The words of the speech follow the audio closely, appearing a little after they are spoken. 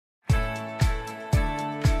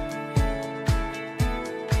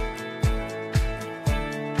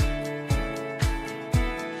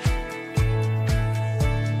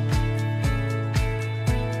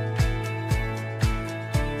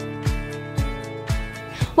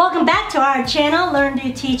Welcome back to our channel, Learn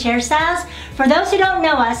to Teach Hairstyles. For those who don't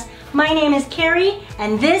know us, my name is Carrie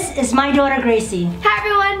and this is my daughter Graycie. Hi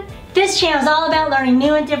everyone! This channel is all about learning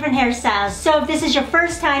new and different hairstyles. So if this is your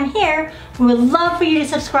first time here, we would love for you to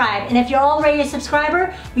subscribe. And if you're already a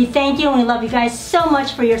subscriber, we thank you and we love you guys so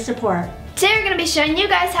much for your support. Today we're going to be showing you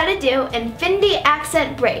guys how to do Infinity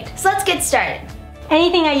Accent Braid. So let's get started.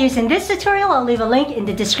 Anything I use in this tutorial, I'll leave a link in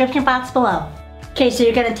the description box below. Okay, so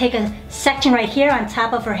you're gonna take a section right here on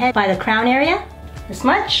top of her head by the crown area, this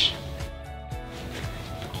much.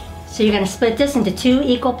 So you're gonna split this into 2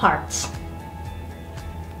 equal parts.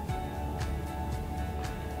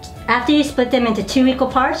 After you split them into 2 equal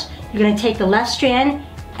parts, you're gonna take the left strand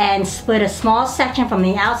and split a small section from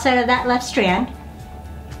the outside of that left strand.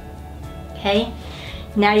 Okay,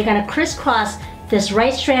 now you're gonna crisscross this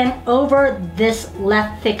right strand over this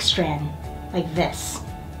left thick strand, like this,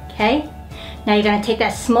 okay? Now you're gonna take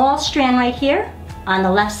that small strand right here on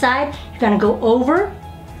the left side, you're gonna go over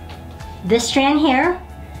this strand here,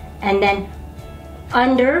 and then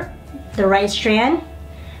under the right strand,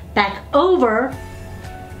 back over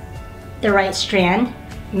the right strand.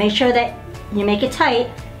 Make sure that you make it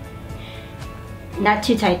tight. Not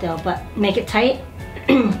too tight though, but make it tight.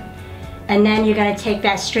 And then you're gonna take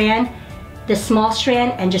that strand, this small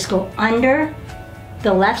strand, and just go under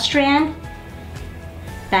the left strand,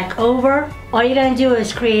 back over. All you're gonna do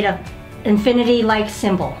is create a infinity-like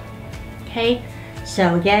symbol, okay?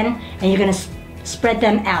 So again, and you're gonna spread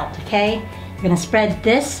them out, okay? You're gonna spread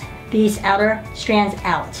these outer strands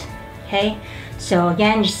out, okay? So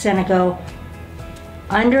again, you're just gonna go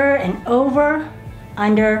under and over,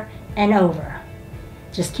 under and over.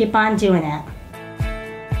 Just keep on doing that.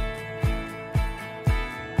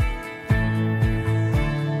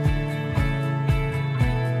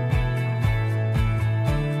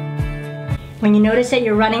 When you notice that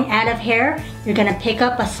you're running out of hair, you're gonna pick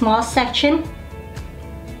up a small section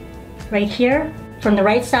right here from the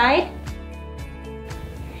right side,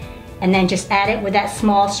 and then just add it with that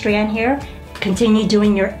small strand here. Continue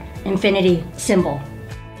doing your infinity symbol.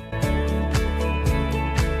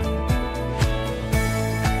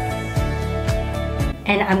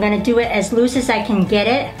 And I'm gonna do it as loose as I can get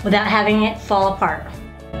it without having it fall apart.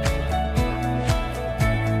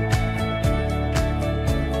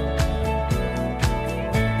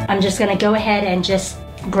 I'm just gonna go ahead and just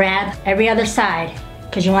grab every other side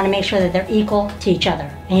because you wanna make sure that they're equal to each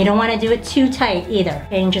other. And you don't wanna do it too tight either.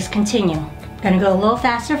 And just continue. Gonna go a little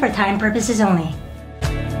faster for time purposes only.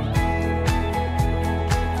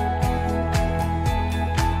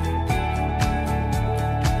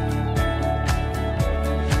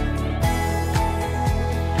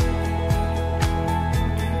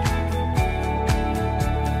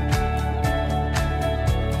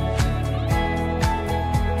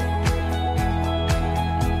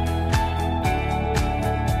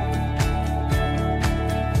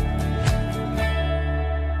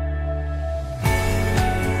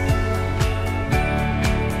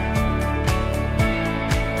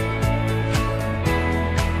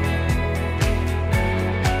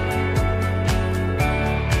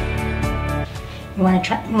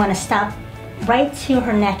 You want to stop right to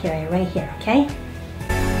her neck area, right here, okay?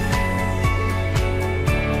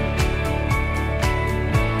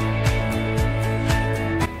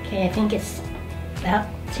 Okay, I think it's about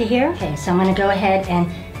to here. Okay, so I'm going to go ahead and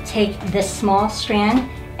take this small strand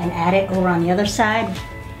and add it over on the other side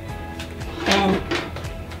and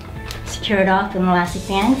secure it off with an elastic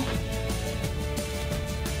band.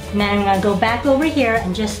 And then I'm going to go back over here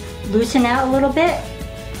and just loosen out a little bit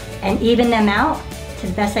and even them out to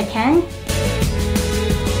the best I can.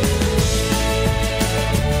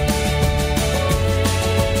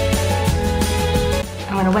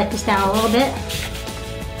 I'm gonna wet this down a little bit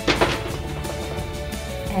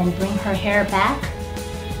and bring her hair back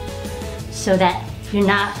so that you're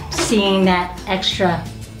not seeing that extra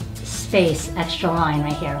space, extra line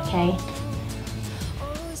right here, okay?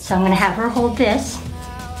 So I'm gonna have her hold this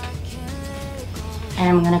and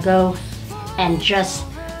I'm gonna go and just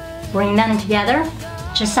bring them together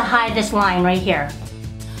just to hide this line right here.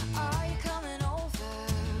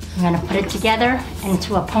 I'm gonna put it together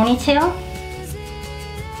into a ponytail.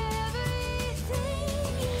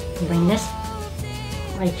 Bring this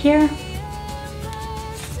right here.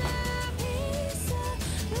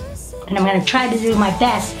 And I'm gonna try to do my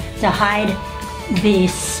best to hide the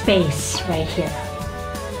space right here.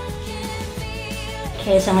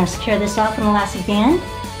 Okay, so I'm gonna secure this off with an elastic band.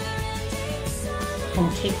 I'm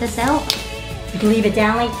gonna take this out. You can leave it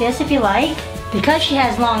down like this if you like. Because she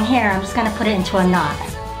has long hair, I'm just gonna put it into a knot.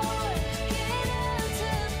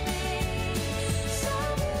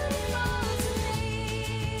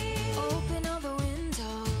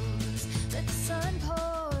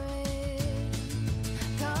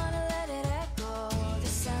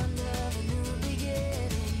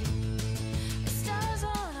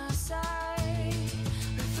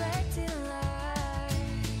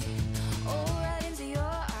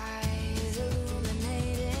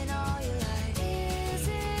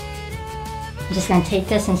 I'm just gonna take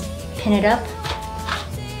this and pin it up.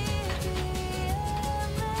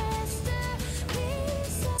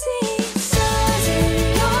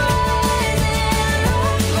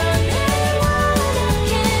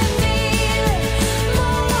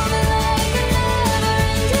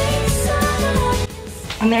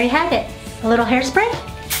 And there you have it, a little hairspray.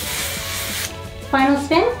 Final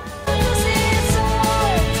spin.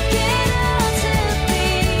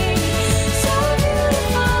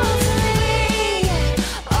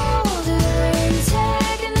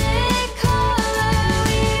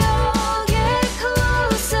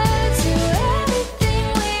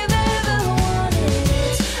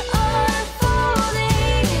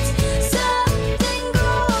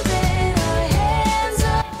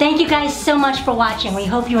 Thank you guys so much for watching. We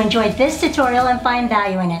hope you enjoyed this tutorial and find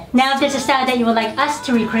value in it. Now if there's a style that you would like us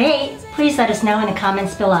to recreate, please let us know in the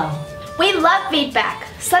comments below. We love feedback,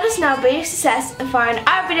 so let us know about your success and find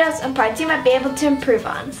our videos and parts you might be able to improve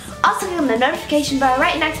on. Also click on the notification bell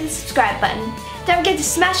right next to the subscribe button. Don't forget to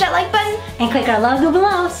smash that like button and click our logo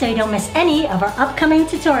below so you don't miss any of our upcoming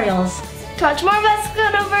tutorials. To watch more of us, go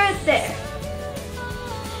over there.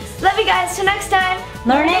 Love you guys, till next time.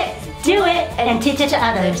 Learn it, do it, and teach it to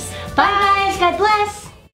others. Bye guys, God bless.